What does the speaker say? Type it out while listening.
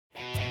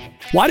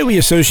Why do we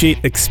associate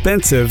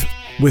expensive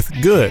with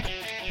good?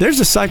 There's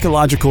a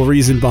psychological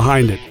reason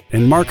behind it,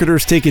 and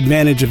marketers take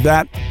advantage of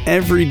that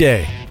every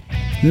day.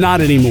 Not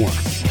anymore.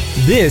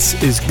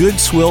 This is Good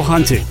Swill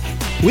Hunting.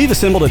 We've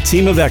assembled a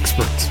team of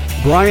experts.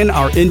 Brian,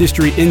 our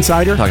industry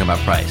insider, Talking about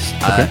price.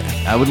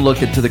 Okay. I would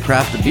look into the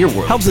craft of beer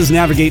world. helps us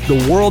navigate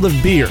the world of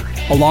beer,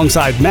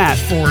 alongside Matt,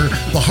 For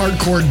the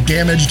hardcore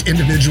damaged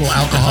individual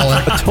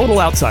alcoholic. a total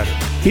outsider.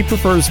 He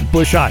prefers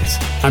Busch Ice.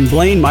 I'm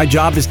Blaine. My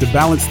job is to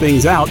balance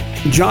things out.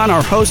 John,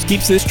 our host,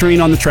 keeps this train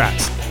on the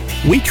tracks.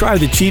 We try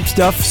the cheap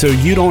stuff so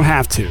you don't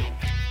have to.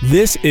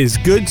 This is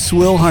Good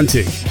Swill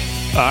Hunting.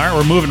 All right,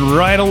 we're moving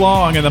right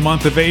along in the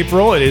month of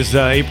April. It is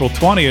April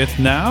 20th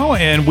now,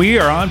 and we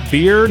are on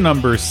beer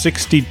number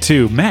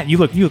 62. Matt, you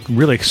look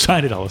really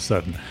excited all of a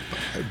sudden.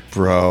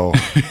 Bro,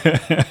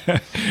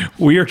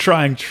 We are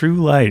trying True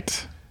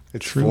Light.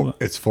 it's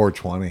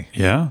 420.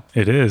 Yeah,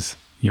 it is.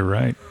 You're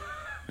right.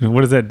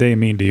 What does that day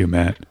mean to you,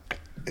 Matt?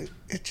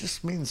 It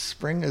just means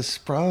spring has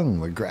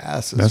sprung. The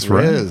grass is That's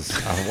right. riz.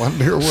 I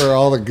wonder where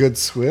all the good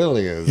swill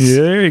is.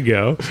 Yeah, there you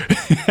go.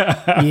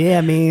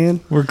 Yeah, man.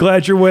 We're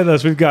glad you're with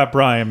us. We've got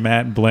Brian,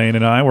 Matt, Blaine,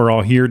 and I. We're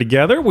all here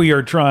together. We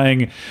are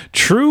trying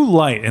True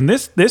Light, and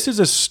this is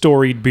a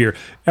storied beer.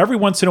 Every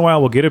once in a while,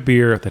 we'll get a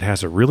beer that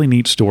has a really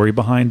neat story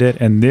behind it,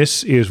 and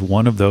this is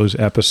one of those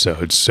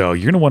episodes. So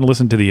you're going to want to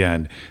listen to the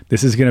end.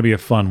 This is going to be a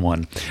fun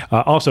one.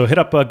 Also, hit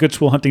up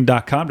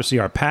goodswillhunting.com to see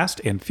our past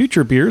and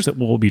future beers that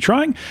we'll be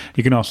trying.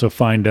 You can also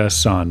find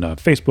us on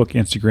Facebook,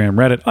 Instagram,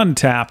 Reddit,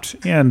 Untapped,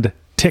 and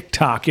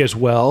TikTok as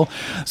well.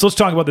 So let's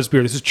talk about this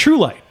beer. This is True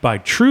Light by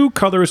True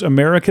Colors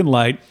American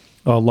Light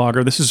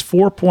Lager. This is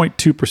 4.2%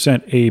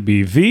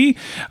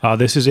 ABV.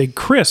 This is a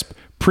crisp,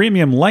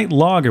 premium light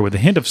lager with a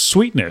hint of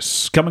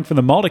sweetness. Coming from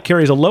the malt, it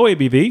carries a low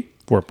ABV,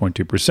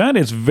 4.2%.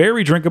 It's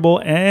very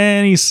drinkable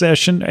any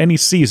session, any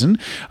season.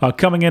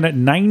 Coming in at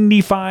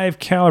 95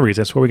 calories.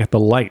 That's where we got the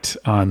light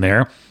on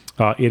there.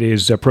 It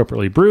is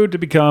appropriately brewed to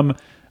become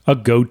a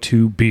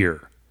go-to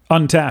beer.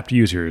 Untapped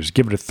users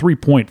give it a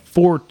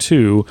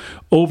 3.42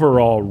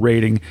 overall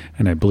rating,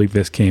 and I believe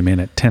this came in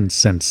at 10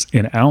 cents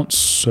an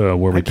ounce where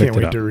we I picked can't it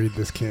wait up. to read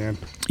this can.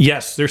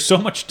 Yes, there's so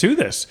much to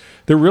this.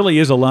 There really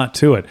is a lot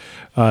to it.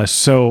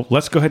 So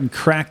let's go ahead and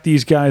crack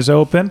these guys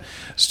open,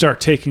 start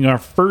taking our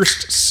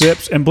first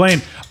sips. And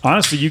Blaine,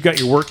 honestly, you got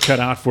your work cut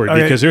out for you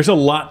Okay. because there's a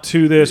lot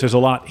to this. There's a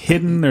lot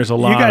hidden. There's a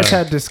lot. You guys of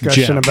had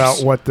discussion gems.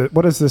 about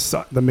what is this?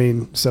 The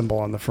main symbol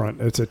on the front.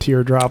 It's a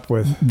teardrop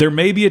with. There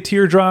may be a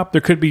teardrop.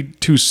 There could be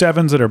two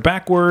sevens that are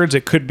backwards.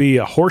 It could be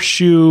a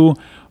horseshoe.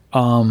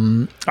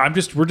 We're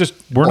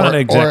not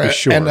exactly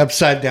sure. An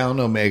upside down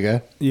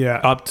omega. Yeah.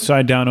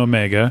 Upside down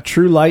omega.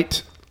 True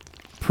Light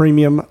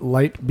Premium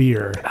Light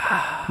Beer.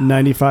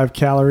 95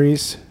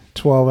 calories,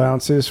 12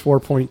 ounces,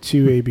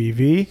 4.2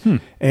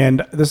 ABV.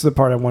 And this is the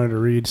part I wanted to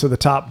read. So the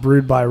top,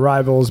 brewed by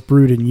rivals,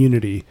 brewed in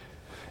unity.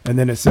 And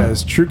then it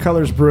says, True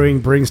Colors Brewing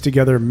brings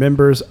together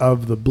members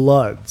of the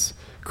Bloods,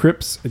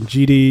 Crips, and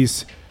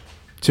GDs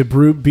to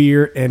brew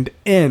beer and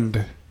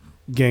end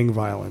gang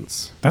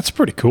violence. That's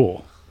pretty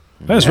cool.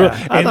 That's Yeah, really.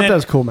 I thought that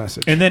was a cool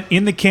message. And then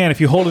in the can, if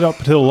you hold it up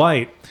to the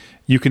light,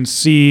 you can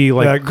see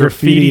like That graffiti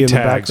graffiti in the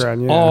tags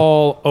background, yeah.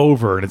 all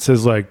over, and it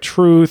says like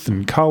truth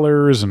and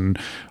colors, and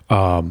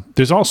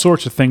there's all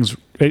sorts of things.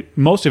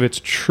 Most of it's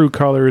True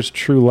Colors,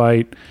 True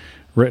Light,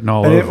 written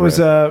all And over.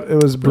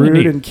 it was brewed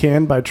neat. and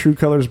canned by True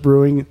Colors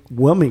Brewing,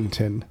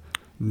 Wilmington,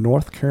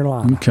 North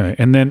Carolina. Okay,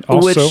 and then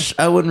also Which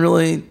I wouldn't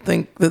really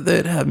think that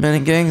they'd have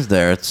many gangs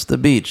there. It's the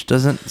beach.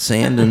 Doesn't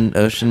sand and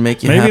ocean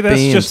make you maybe happy?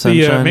 that's just and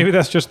the sunshine? maybe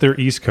that's just their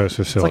East Coast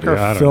It's facility. like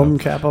I our don't film know.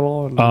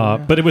 capital.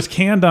 And, But it was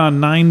canned on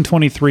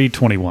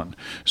 9/23/21.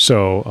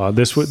 So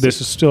this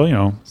is still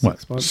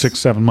 6 months.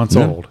 6-7 months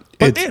old.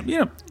 But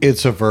It's-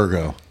 It's a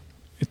Virgo.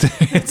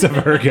 It's a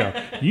Virgo.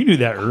 You knew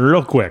that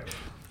real quick.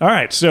 All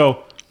right, so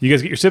you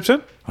guys get your sips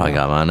in? I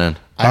got mine in.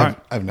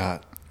 I've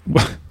not.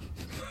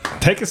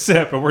 Take a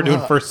sip, and we're doing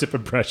first sip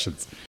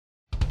impressions.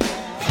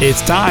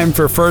 It's time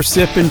for First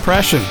Sip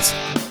Impressions.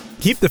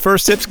 Keep the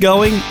first sips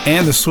going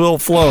and the swill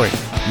flowing.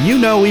 You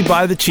know we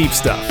buy the cheap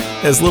stuff.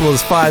 As little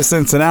as 5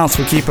 cents an ounce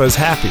will keep us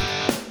happy.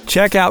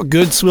 Check out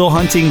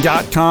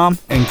goodswillhunting.com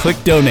and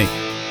click donate.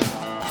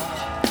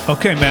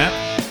 Okay, Matt,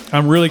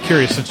 I'm really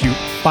curious since you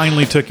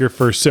finally took your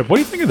first sip. What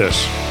do you think of this?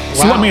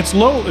 So, Wow. I mean, it's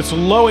low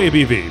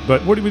ABV,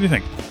 but what do you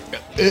think?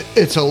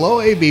 It's a low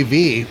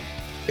ABV.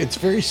 It's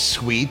very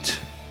sweet.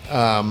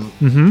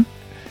 I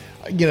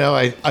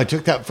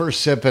took that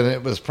first sip and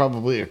it was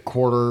probably a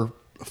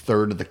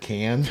third of the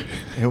can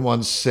in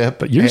one sip.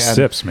 But your And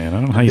sips, man, I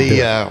don't know how you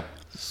do it.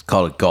 It's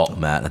called a gulp,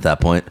 Matt, at that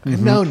point.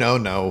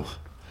 No.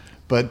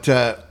 But,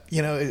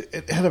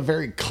 it had a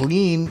very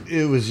clean,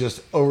 it was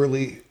just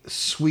overly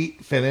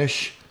sweet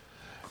finish.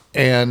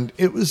 And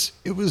it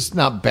was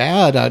not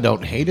bad. I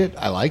don't hate it.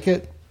 I like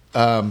it.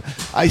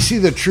 I see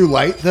the True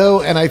Light,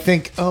 though, and I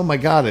think, oh, my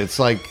God, it's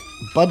like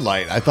Bud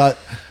Light. I thought,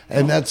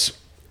 and that's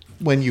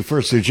when you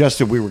first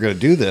suggested we were going to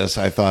do this,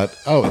 I thought,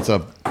 oh,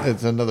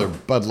 it's another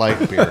Bud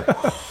Light beer.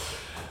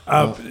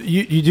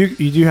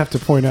 You do have to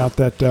point out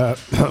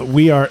that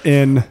we are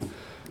in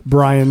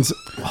Brian's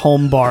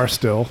home bar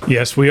still.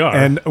 Yes, we are.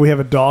 And we have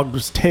a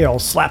dog's tail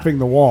slapping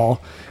the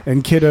wall,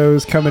 and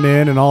kiddos coming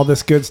in and all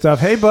this good stuff.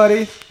 Hey,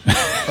 buddy.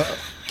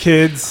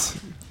 Kids.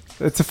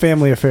 It's a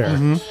family affair.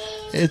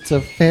 It's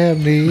a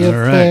family all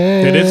right.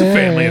 affair. It is a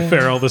family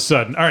affair all of a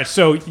sudden. All right,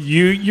 so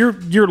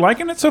you're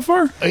liking it so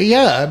far?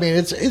 Yeah, I mean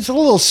it's a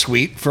little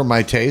sweet for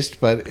my taste,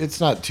 but it's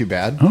not too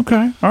bad.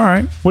 Okay. All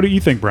right. What do you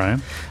think,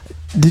 Brian?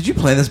 Did you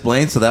play this,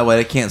 Blaine, so that way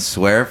I can't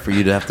swear for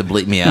you to have to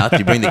bleep me out?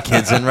 You bring the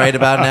kids in right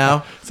about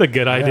now? It's a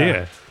good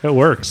idea. It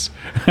works.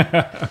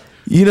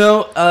 You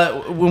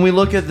know, when we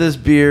look at this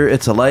beer,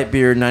 it's a light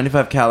beer,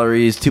 95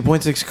 calories,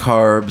 2.6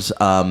 carbs.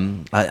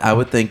 I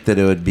would think that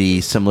it would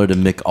be similar to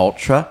Mick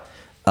Ultra,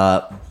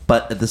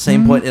 but at the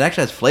same point, it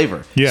actually has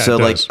flavor. Yeah, so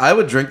it like does. I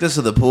would drink this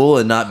at the pool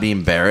and not be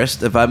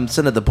embarrassed. If I'm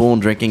sitting at the pool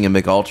and drinking a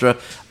Mick Ultra,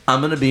 I'm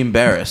gonna be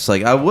embarrassed.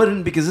 Like I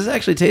wouldn't, because this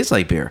actually tastes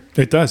like beer.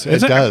 It does.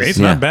 It does. It's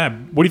Yeah. not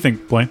bad. What do you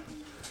think, Blaine?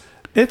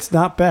 It's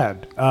not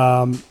bad.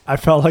 I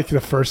felt like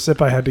the first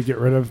sip I had to get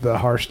rid of the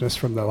harshness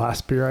from the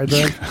last beer I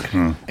drank.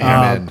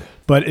 Amen.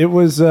 But it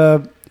was,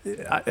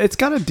 it's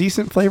got a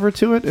decent flavor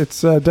to it.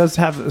 It's does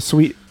have a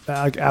sweet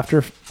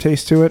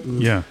aftertaste to it.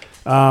 And, Yeah.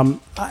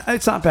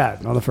 it's not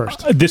bad on the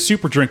first. This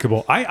super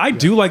drinkable. I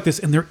do like this,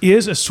 and there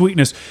is a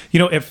sweetness. You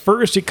know, at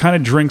first it kind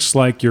of drinks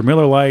like your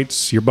Miller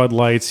Lights, your Bud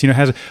Lights. You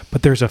know,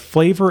 but there's a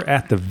flavor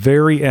at the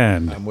very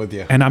end. I'm with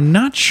you. and I'm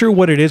not sure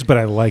what it is, but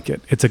I like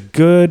it. It's a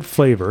good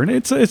flavor, and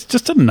it's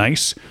just a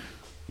nice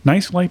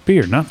light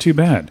beer. Not too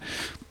bad.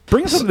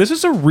 This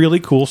is a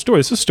really cool story.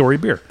 This is a story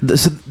beer.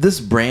 This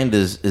brand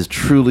is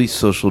truly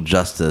social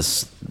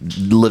justice,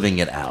 living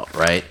it out,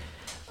 right?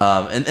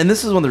 And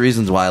this is one of the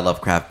reasons why I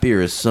love craft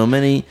beer. Is so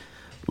many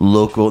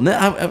local.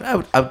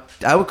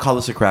 I would call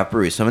this a craft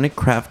brewery. So many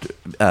craft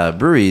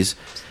breweries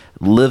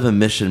live a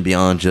mission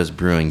beyond just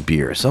brewing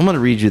beer. So I'm going to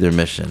read you their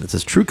mission. It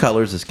says, True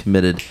Colors is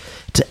committed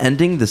to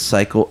ending the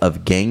cycle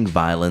of gang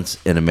violence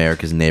in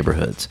America's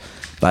neighborhoods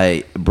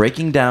by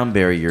breaking down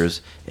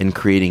barriers and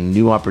creating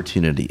new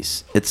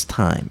opportunities. It's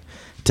time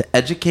to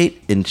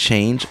educate and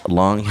change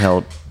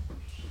long-held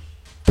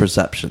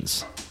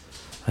perceptions.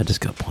 I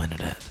just got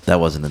pointed at. That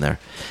wasn't in there.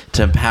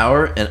 To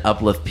empower and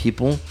uplift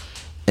people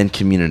and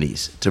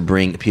communities. To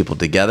bring people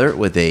together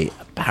with a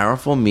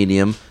powerful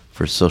medium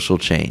for social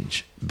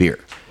change. Beer.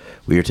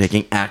 We are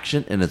taking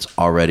action, and it's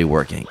already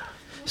working.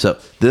 So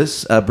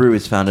this brewery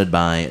was founded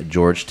by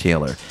George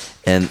Taylor.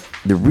 And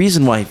the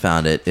reason why he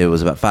founded it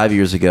was about 5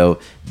 years ago.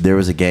 There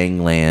was a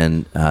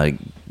gangland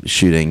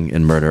shooting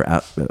and murder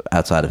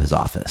outside of his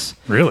office.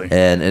 Really?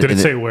 And Did it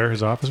say where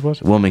his office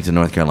was? Wilmington,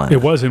 North Carolina.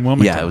 It was in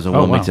Wilmington. Yeah, it was in Oh,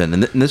 wow. Wilmington.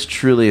 And this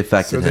truly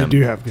affected So they him.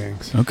 do have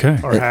gangs. Okay.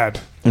 Or had.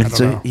 I And don't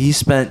so know. he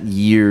spent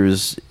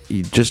years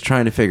just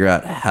trying to figure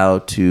out how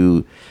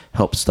to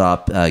help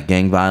stop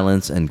gang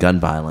violence and gun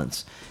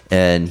violence.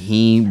 And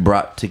he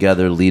brought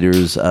together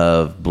leaders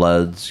of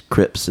Bloods,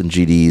 Crips, and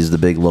GDs, the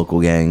big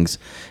local gangs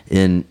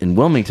in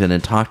Wilmington,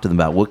 and talked to them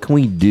about what can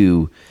we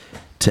do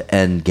to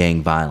end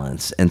gang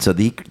violence. And so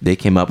they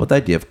came up with the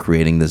idea of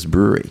creating this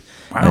brewery.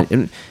 Wow.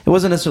 And it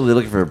wasn't necessarily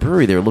looking for a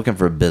brewery. They were looking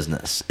for a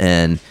business.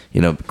 And,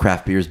 you know,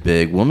 craft beer is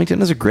big. Wilmington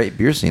has a great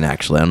beer scene,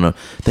 actually. I don't know.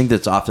 I think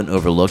that's often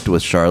overlooked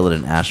with Charlotte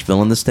and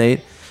Asheville in the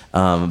state.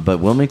 But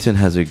Wilmington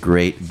has a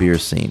great beer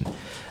scene.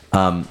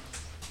 And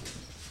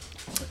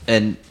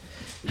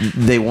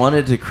they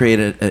wanted to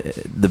create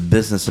the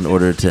business in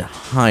order to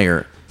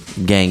hire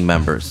gang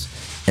members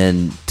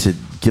and to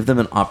give them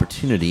an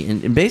opportunity.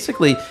 And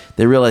basically,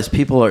 they realized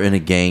people are in a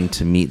gang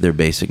to meet their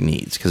basic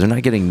needs because they're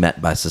not getting met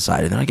by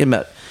society. They're not getting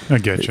met. I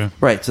get you.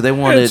 Right. So they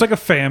wanted It's like a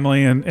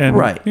family and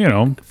Right. you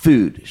know,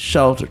 food,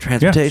 shelter,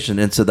 transportation.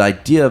 And so the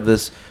idea of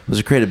this was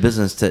to create a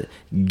business to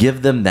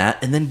give them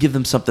that and then give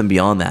them something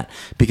beyond that.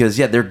 Because,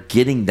 yeah, they're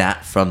getting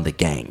that from the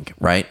gang,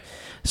 right?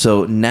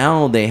 So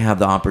now they have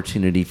the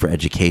opportunity for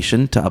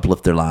education to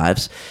uplift their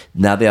lives.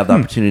 Now they have the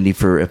opportunity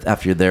for,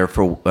 after you're there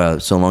for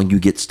so long, you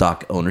get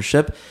stock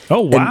ownership.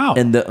 Oh, wow.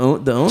 And the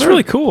owner... That's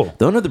really cool.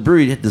 The owner of the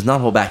brewery does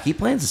not hold back. He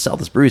plans to sell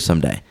this brewery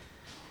someday.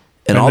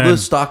 And all then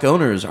those stock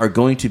owners are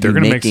going to be they're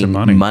gonna make making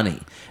some money.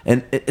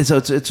 And so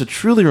it's a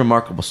truly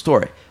remarkable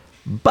story.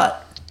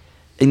 But,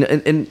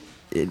 and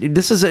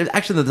this is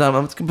actually the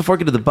time, before I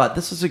get to the but,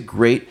 this is a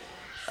great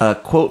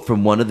quote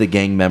from one of the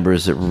gang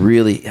members that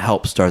really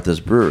helped start this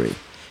brewery.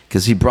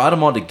 Because he brought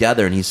them all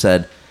together and he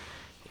said,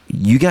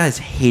 you guys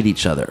hate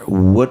each other.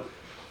 Why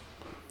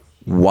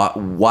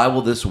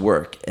will this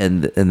work?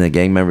 And the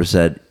gang member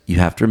said, you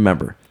have to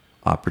remember,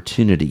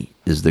 opportunity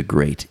is the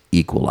great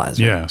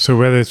equalizer. yeah. So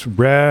whether it's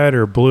red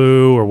or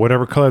blue or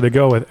whatever color they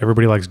go with,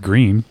 everybody likes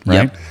green,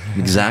 right? Yep,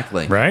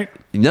 exactly. Right?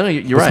 No,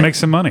 you're Let's right. make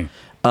some money.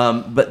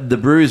 But the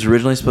brewery is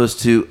originally supposed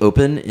to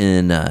open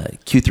in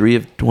Q3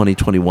 of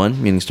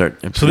 2021, meaning start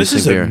So this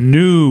is producing beer. a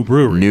new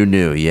brewery.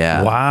 New,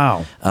 yeah.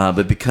 Wow.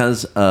 But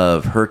because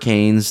of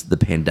hurricanes, the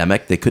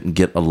pandemic, they couldn't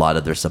get a lot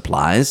of their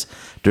supplies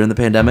during the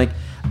pandemic.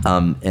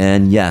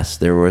 And yes,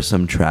 there was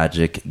some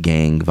tragic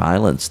gang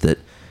violence that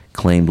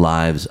claimed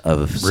lives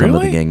of some of the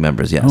Really? gang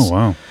members. Yes. Oh,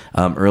 wow.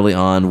 Early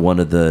on, one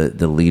of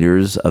the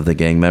leaders of the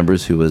gang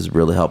members who was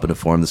really helping to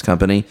form this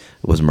company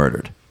was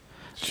murdered.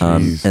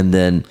 And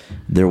then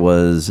there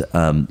was,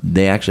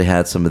 they actually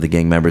had some of the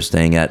gang members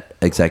staying at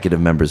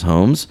executive members'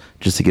 homes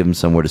just to give them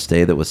somewhere to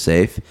stay that was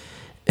safe.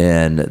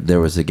 And there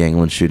was a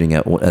gangland shooting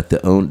at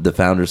the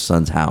founder's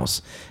son's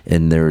house,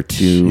 and there were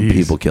 2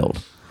 people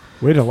killed.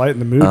 Way to lighten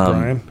the mood,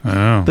 Brian.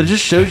 Oh. But it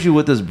just shows you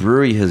what this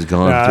brewery has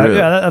gone through.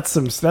 Yeah, that's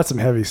some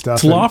heavy stuff.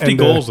 It's lofty And,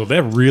 goals, though. They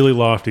have really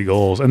lofty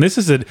goals. And this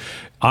is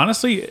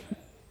honestly,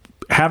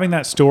 having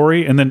that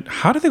story, and then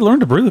how did they learn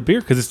to brew the beer?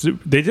 Because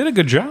they did a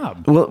good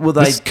job. Well,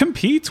 this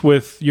competes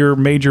with your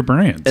major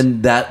brands.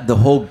 And that the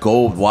whole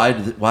goal, why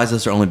is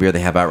this their only beer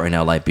they have out right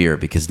now, light beer?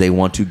 Because they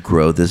want to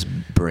grow this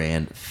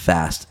brand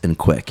fast and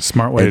quick.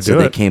 Smart way and to so do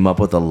they it. came up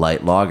with a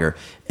light lager.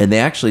 And they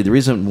actually,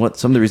 some of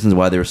the reasons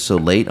why they were so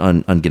late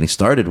on getting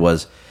started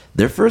was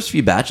their first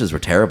few batches were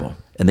terrible,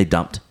 and they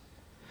dumped.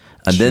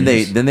 And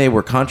then they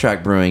were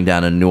contract brewing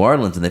down in New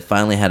Orleans, and they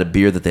finally had a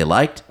beer that they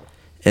liked,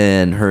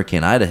 and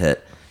Hurricane Ida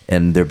hit,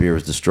 and their beer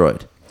was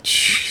destroyed.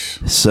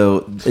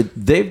 So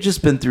they've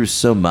just been through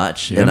so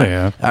much, and they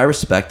have. I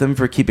respect them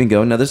for keeping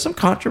going. Now, there's some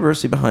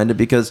controversy behind it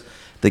because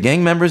the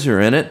gang members who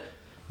are in it,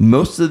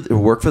 who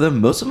work for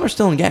them, most of them are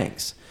still in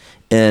gangs.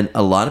 And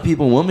a lot of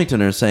people in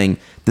Wilmington are saying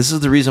this is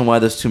the reason why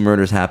those 2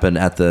 murders happened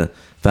at the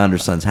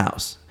founder's son's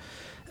house.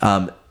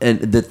 And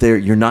that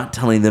you're not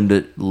telling them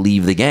to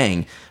leave the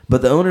gang.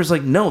 But the owner's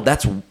like, no,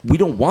 we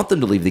don't want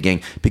them to leave the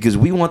gang because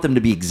we want them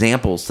to be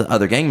examples to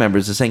other gang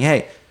members of saying,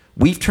 hey,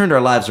 we've turned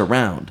our lives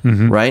around,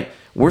 right?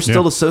 We're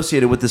still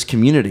associated with this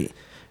community.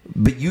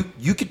 But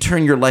you could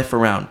turn your life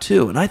around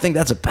too. And I think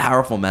that's a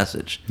powerful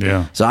message.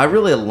 Yeah. So I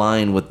really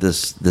align with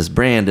this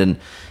brand. And,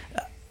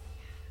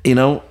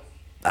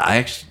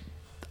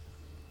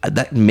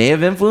 that may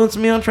have influenced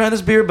me on trying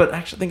this beer, but I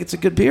actually think it's a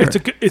good beer.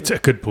 It's a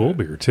good pool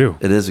beer too.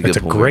 It is a good It's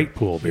a pool great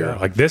pool beer.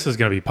 Like this is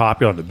going to be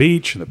popular on the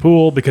beach and the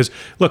pool because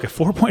look, at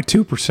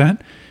 4.2%,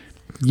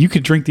 you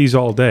could drink these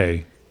all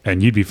day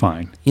and you'd be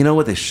fine. You know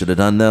what they should have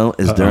done though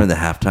is during the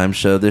halftime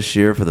show this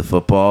year for the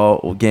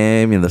football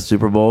game, the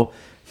Super Bowl,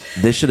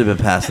 they should have been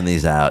passing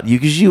these out.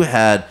 Because you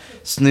had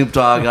Snoop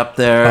Dogg up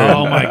there.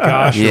 Oh my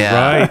gosh, you're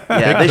right.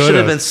 Yeah, they should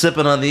have been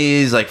sipping on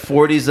these, like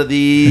 40s of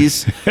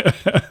these.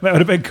 That would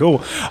have been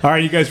cool. All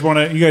right, you guys want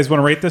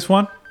to rate this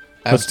one?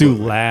 Let's do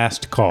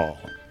last call.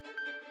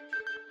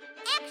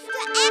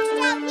 Extra,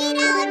 extra, read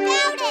all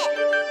about it.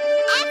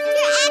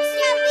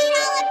 Extra, read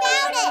all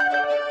about it.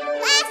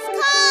 Last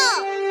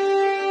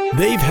call.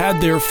 They've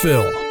had their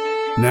fill.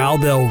 Now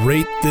they'll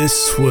rate this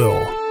swill.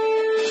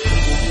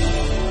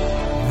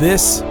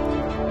 This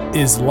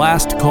is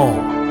last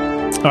call.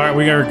 All right,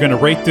 we are going to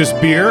rate this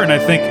beer, and I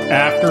think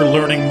after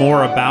learning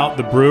more about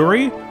the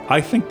brewery,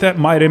 I think that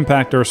might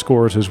impact our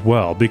scores as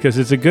well, because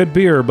it's a good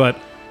beer, but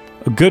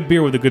a good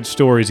beer with a good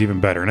story is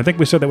even better. And I think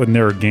we said that with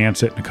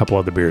Narragansett and a couple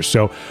other beers.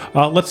 So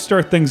let's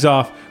start things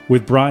off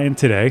with Brian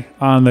today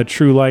on the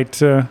True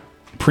Light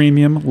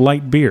Premium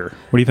Light Beer.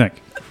 What do you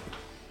think?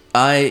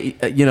 I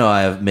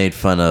have made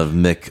fun of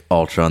Mick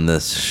Ultra on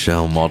this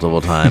show multiple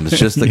times.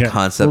 Just the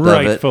concept of it.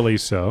 Rightfully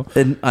so.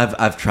 And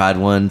I've tried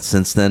one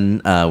since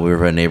then. We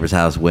were at a neighbor's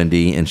house,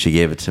 Wendy, and she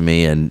gave it to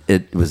me, and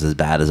it was as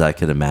bad as I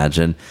could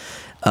imagine.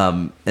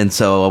 And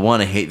so I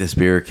want to hate this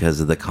beer because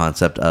of the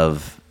concept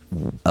of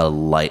a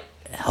light,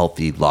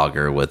 healthy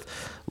lager with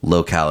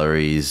low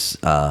calories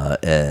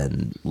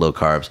and low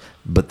carbs.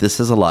 But this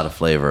has a lot of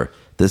flavor.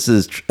 This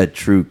is a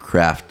true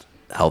craft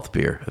health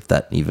beer, if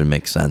that even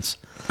makes sense.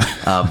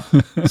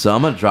 So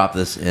I'm going to drop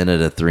this in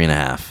at a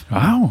 3.5.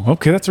 Wow.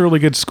 Okay, that's a really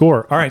good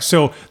score. All right,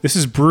 so this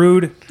is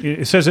brewed.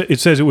 It says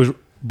it was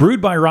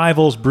brewed by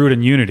rivals, brewed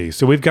in unity.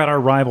 So we've got our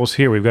rivals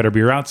here. We've got our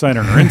beer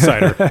outsider and our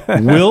insider.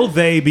 Will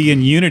they be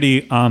in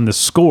unity on the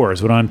score?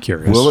 Is what I'm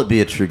curious. Will it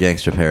be a true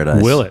gangster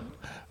paradise? Will it?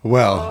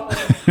 Well,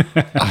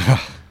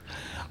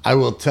 I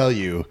will tell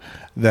you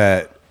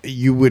that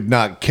you would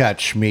not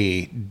catch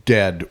me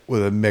dead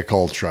with a Mick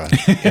Ultra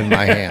in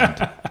my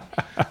hand.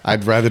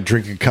 I'd rather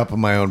drink a cup of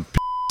my own piss.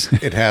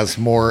 It has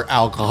more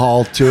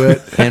alcohol to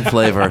it And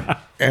flavor.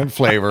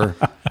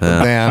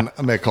 than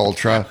a Mick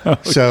Ultra.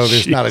 So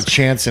there's not a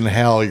chance in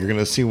hell you're going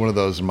to see one of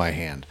those in my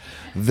hand.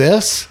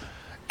 This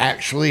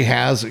actually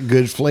has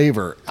good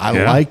flavor. I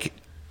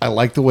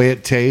like the way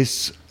it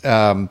tastes.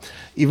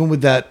 Even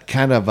with that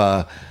kind of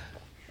a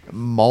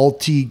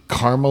malty,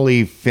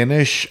 caramely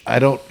finish, I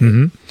don't,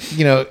 I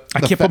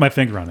can't put my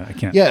finger on it. I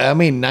can't. Yeah, I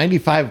mean,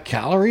 95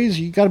 calories?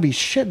 You got to be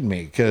shitting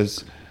me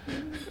because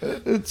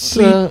it's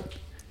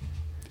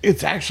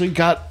actually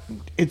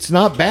it's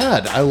not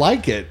bad. I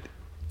like it.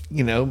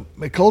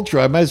 Mick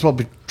Ultra, I might as well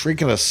be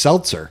drinking a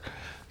seltzer,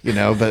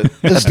 but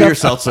this Beer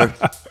seltzer.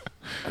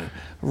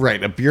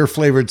 right, a beer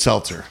flavored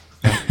seltzer.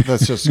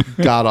 That's just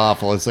god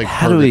awful. It's like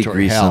How do we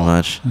purgatory agree hell. so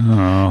much?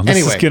 Oh, this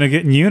Anyway. is going to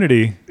get in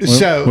unity.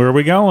 So- where are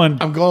we going?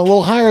 I'm going a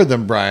little higher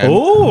than Brian.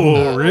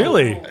 Oh,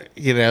 really?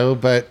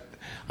 But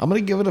I'm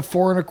going to give it a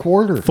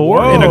 4.25.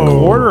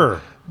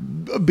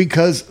 4.25.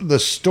 because the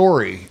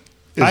story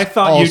I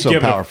thought you'd also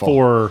give powerful. it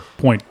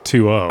a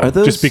 4.20 Are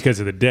those- just because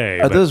of the day.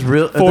 are but those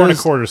real- are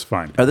 4.25 is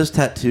fine. Are those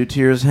tattoo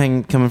tears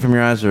coming from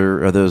your eyes,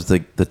 or are those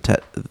the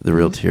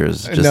real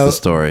tears? Just No. the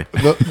story.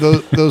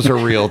 Those are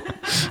real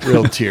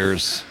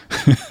tears.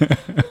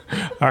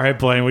 All right,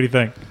 Blaine, what do you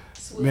think?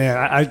 Man,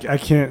 I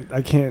can't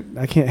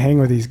hang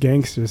with these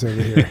gangsters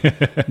over here.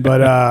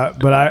 but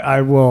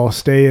I will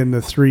stay in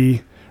the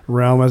 3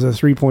 realm as a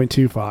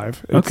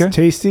 3.25. It's Okay.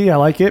 tasty. I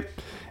like it,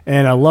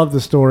 and I love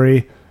the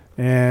story.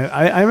 And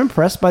I'm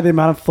impressed by the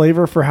amount of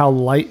flavor for how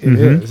light it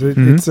is.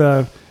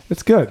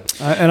 It's good,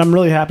 and I'm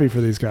really happy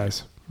for these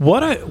guys.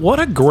 What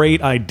a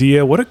great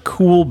idea! What a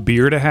cool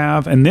beer to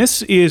have! And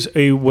this is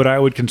what I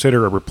would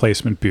consider a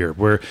replacement beer.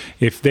 Where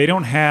if they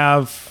don't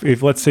have,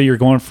 if let's say you're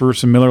going for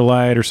some Miller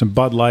Lite or some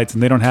Bud Lights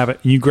and they don't have it,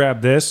 and you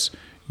grab this,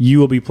 you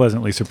will be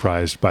pleasantly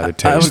surprised by the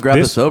taste. I would grab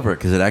this over it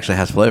because it actually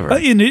has flavor.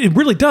 And it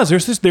really does.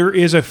 There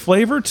is a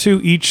flavor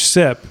to each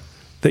sip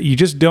that you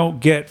just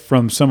don't get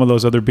from some of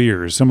those other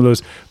beers, some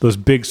of those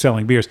big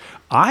selling beers.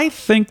 I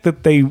think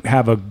that they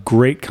have a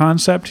great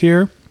concept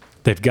here.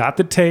 They've got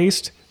the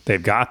taste.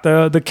 They've got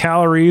the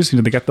calories.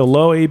 They got the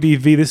low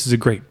ABV. This is a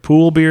great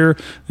pool beer.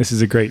 This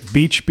is a great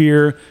beach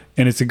beer,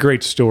 and it's a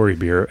great story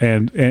beer.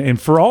 And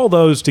for all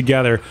those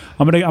together,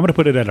 I'm gonna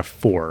put it at a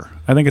 4.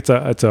 I think it's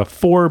a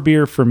 4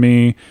 beer for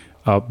me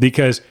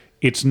because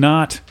it's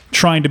not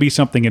trying to be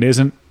something it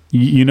isn't.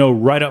 You know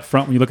right up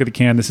front when you look at the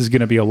can, this is going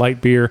to be a light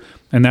beer,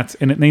 and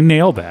they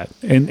nail that,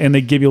 and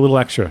they give you a little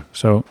extra.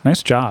 So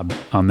nice job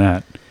on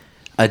that.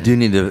 I do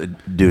need to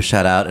do a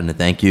shout out and a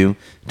thank you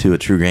to a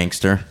true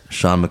gangster,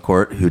 Sean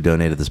McCourt, who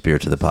donated this beer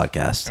to the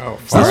podcast. All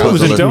right, it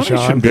was a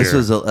donation beer. This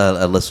was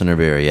a listener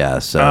beer, yeah.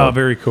 So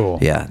very cool.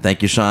 Yeah,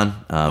 thank you, Sean.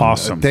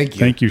 Awesome.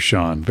 Thank you,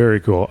 Sean. Very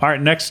cool. All right,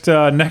 next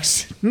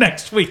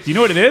week. Do you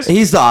know what it is?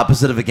 He's the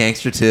opposite of a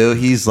gangster too.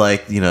 He's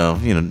like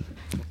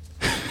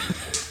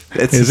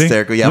it's Is he?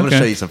 hysterical. Yeah, I'm going to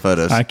Okay. show you some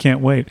photos. I can't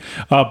wait.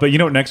 But you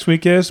know what next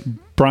week is?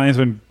 Brian's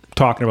been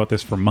talking about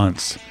this for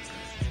months.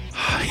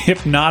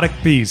 Hypnotic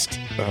Beast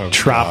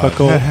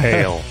Tropical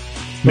Ale.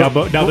 Now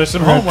there's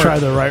some We're gonna homework. try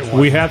the right one.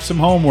 We have some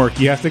homework.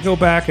 You have to go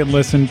back and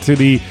listen to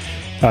the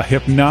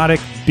Hypnotic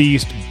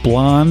Beast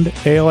Blonde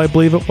Ale, I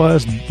believe it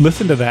was.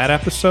 Listen to that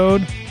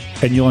episode,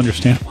 and you'll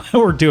understand why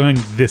we're doing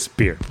this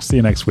beer. See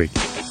you next week.